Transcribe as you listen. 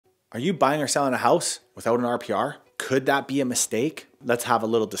Are you buying or selling a house without an RPR? Could that be a mistake? Let's have a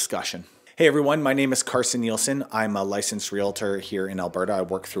little discussion. Hey everyone, my name is Carson Nielsen. I'm a licensed realtor here in Alberta. I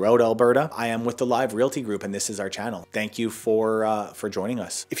work throughout Alberta. I am with the Live Realty Group and this is our channel. Thank you for joining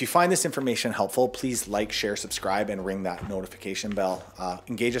us. If you find this information helpful, please like, share, subscribe, and ring that notification bell.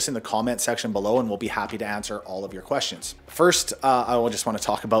 Engage us in the comment section below and we'll be happy to answer all of your questions. First, I will just want to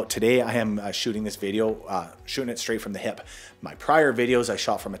talk about today. I am shooting this video, shooting it straight from the hip. My prior videos I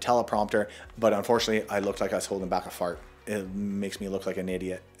shot from a teleprompter, but unfortunately I looked like I was holding back a fart. It makes me look like an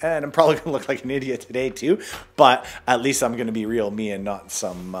idiot, and I'm probably gonna look like an idiot today too, but at least I'm gonna be real me and not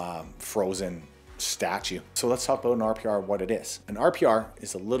some frozen statue. So let's talk about an RPR, what it is. An RPR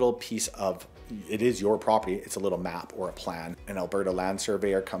is a little piece of, it is your property. It's a little map or a plan. An Alberta land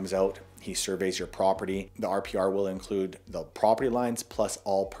surveyor comes out, he surveys your property. The RPR will include the property lines plus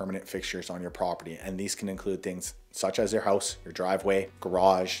all permanent fixtures on your property, and these can include things such as your house, your driveway,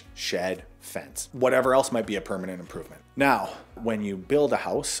 garage, shed, fence, whatever else might be a permanent improvement. Now, when you build a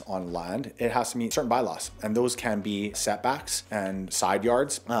house on land, it has to meet certain bylaws, and those can be setbacks and side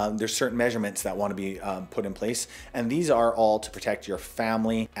yards. There's certain measurements that want to be put in place, and these are all to protect your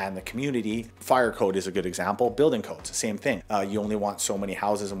family and the community. Fire code is a good example. Building codes, same thing. You only want so many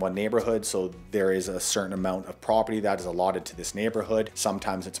houses in one neighborhood, so there is a certain amount of property that is allotted to this neighborhood.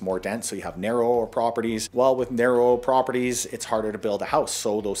 Sometimes it's more dense, so you have narrower properties. Well, with narrow properties, it's harder to build a house,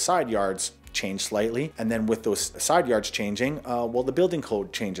 so those side yards change slightly, and then with those side yards changing, well, the building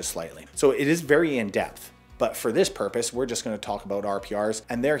code changes slightly. So it is very in depth. But for this purpose, we're just going to talk about RPRs,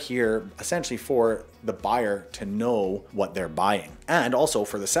 and they're here essentially for the buyer to know what they're buying, and also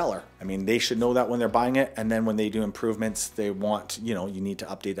for the seller. I mean, they should know that when they're buying it, and then when they do improvements, they want, you need to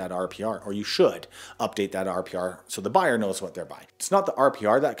update that RPR, or you should update that RPR so the buyer knows what they're buying. It's not the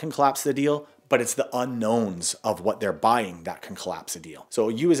RPR that can collapse the deal, but it's the unknowns of what they're buying that can collapse a deal. So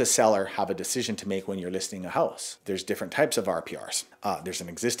you as a seller have a decision to make when you're listing a house. There's different types of RPRs. There's an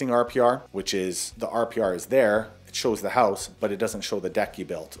existing RPR, which is the RPR is there, it shows the house, but it doesn't show the deck you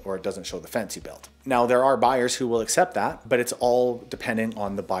built, or it doesn't show the fence you built. Now there are buyers who will accept that, but it's all depending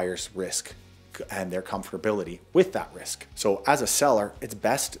on the buyer's risk and their comfortability with that risk. So as a seller, it's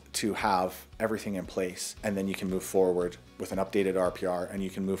best to have everything in place, and then you can move forward with an updated RPR, and you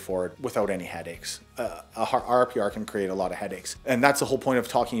can move forward without any headaches. A RPR can create a lot of headaches, and that's the whole point of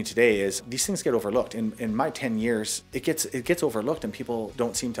talking to you today. Is these things get overlooked. In my 10 years, it gets overlooked, and people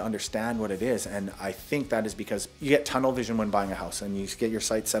don't seem to understand what it is. And I think that is because you get tunnel vision when buying a house, and you get your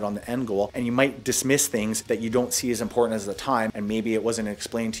sights set on the end goal, and you might dismiss things that you don't see as important as the time, and maybe it wasn't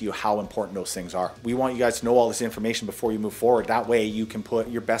explained to you how important those things are. We want you guys to know all this information before you move forward. That way you can put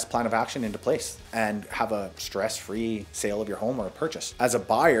your best plan of action into place and have a stress-free sale of your home or a purchase. As a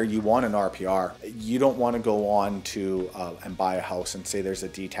buyer, you want an RPR. You don't want to go on to and buy a house and say there's a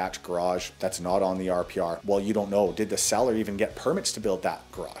detached garage that's not on the RPR. Well, you don't know. Did the seller even get permits to build that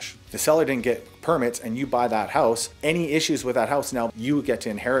garage? The seller didn't get permits and you buy that house. Any issues with that house, now you get to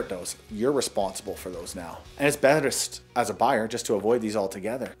inherit those. You're responsible for those now. And it's best as a buyer just to avoid these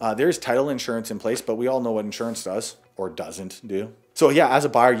altogether. There's title insurance in place, but we all know what insurance does or doesn't do. So yeah, as a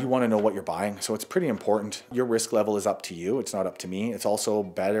buyer, you want to know what you're buying. So it's pretty important. Your risk level is up to you. It's not up to me. It's also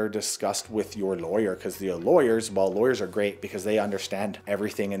better discussed with your lawyer, because the lawyers, well, lawyers are great because they understand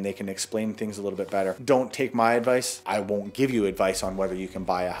everything and they can explain things a little bit better. Don't take my advice. I won't give you advice on whether you can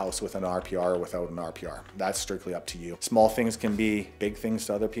buy a house with an RPR or without an RPR. That's strictly up to you. Small things can be big things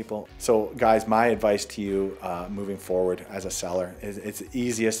to other people. So guys, my advice to you moving forward as a seller is it's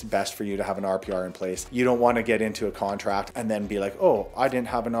easiest, best for you to have an RPR in place. You don't want to get into a contract and then be like, oh, I didn't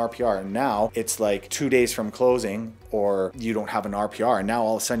have an RPR, and now it's like 2 days from closing, or you don't have an RPR, and now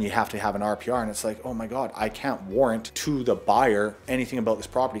all of a sudden you have to have an RPR, and it's like, oh my God, I can't warrant to the buyer anything about this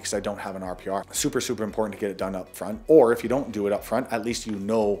property because I don't have an RPR. Super, super important to get it done up front. Or if you don't do it up front, at least you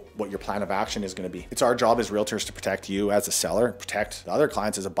know what your plan of action is going to be. It's our job as realtors to protect you as a seller, protect the other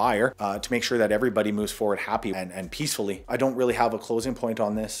clients as a buyer, to make sure that everybody moves forward happy and peacefully. I don't really have a closing point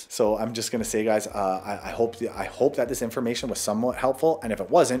on this, so I'm just going to say, guys, I hope that this information was somewhat helpful, and if it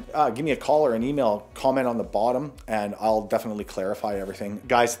wasn't, give me a call or an email, comment on the bottom, and I'll definitely clarify everything.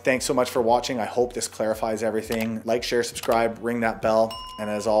 Guys, thanks so much for watching. I hope this clarifies everything. Like, share, subscribe, ring that bell, and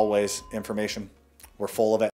as always, information, we're full of it.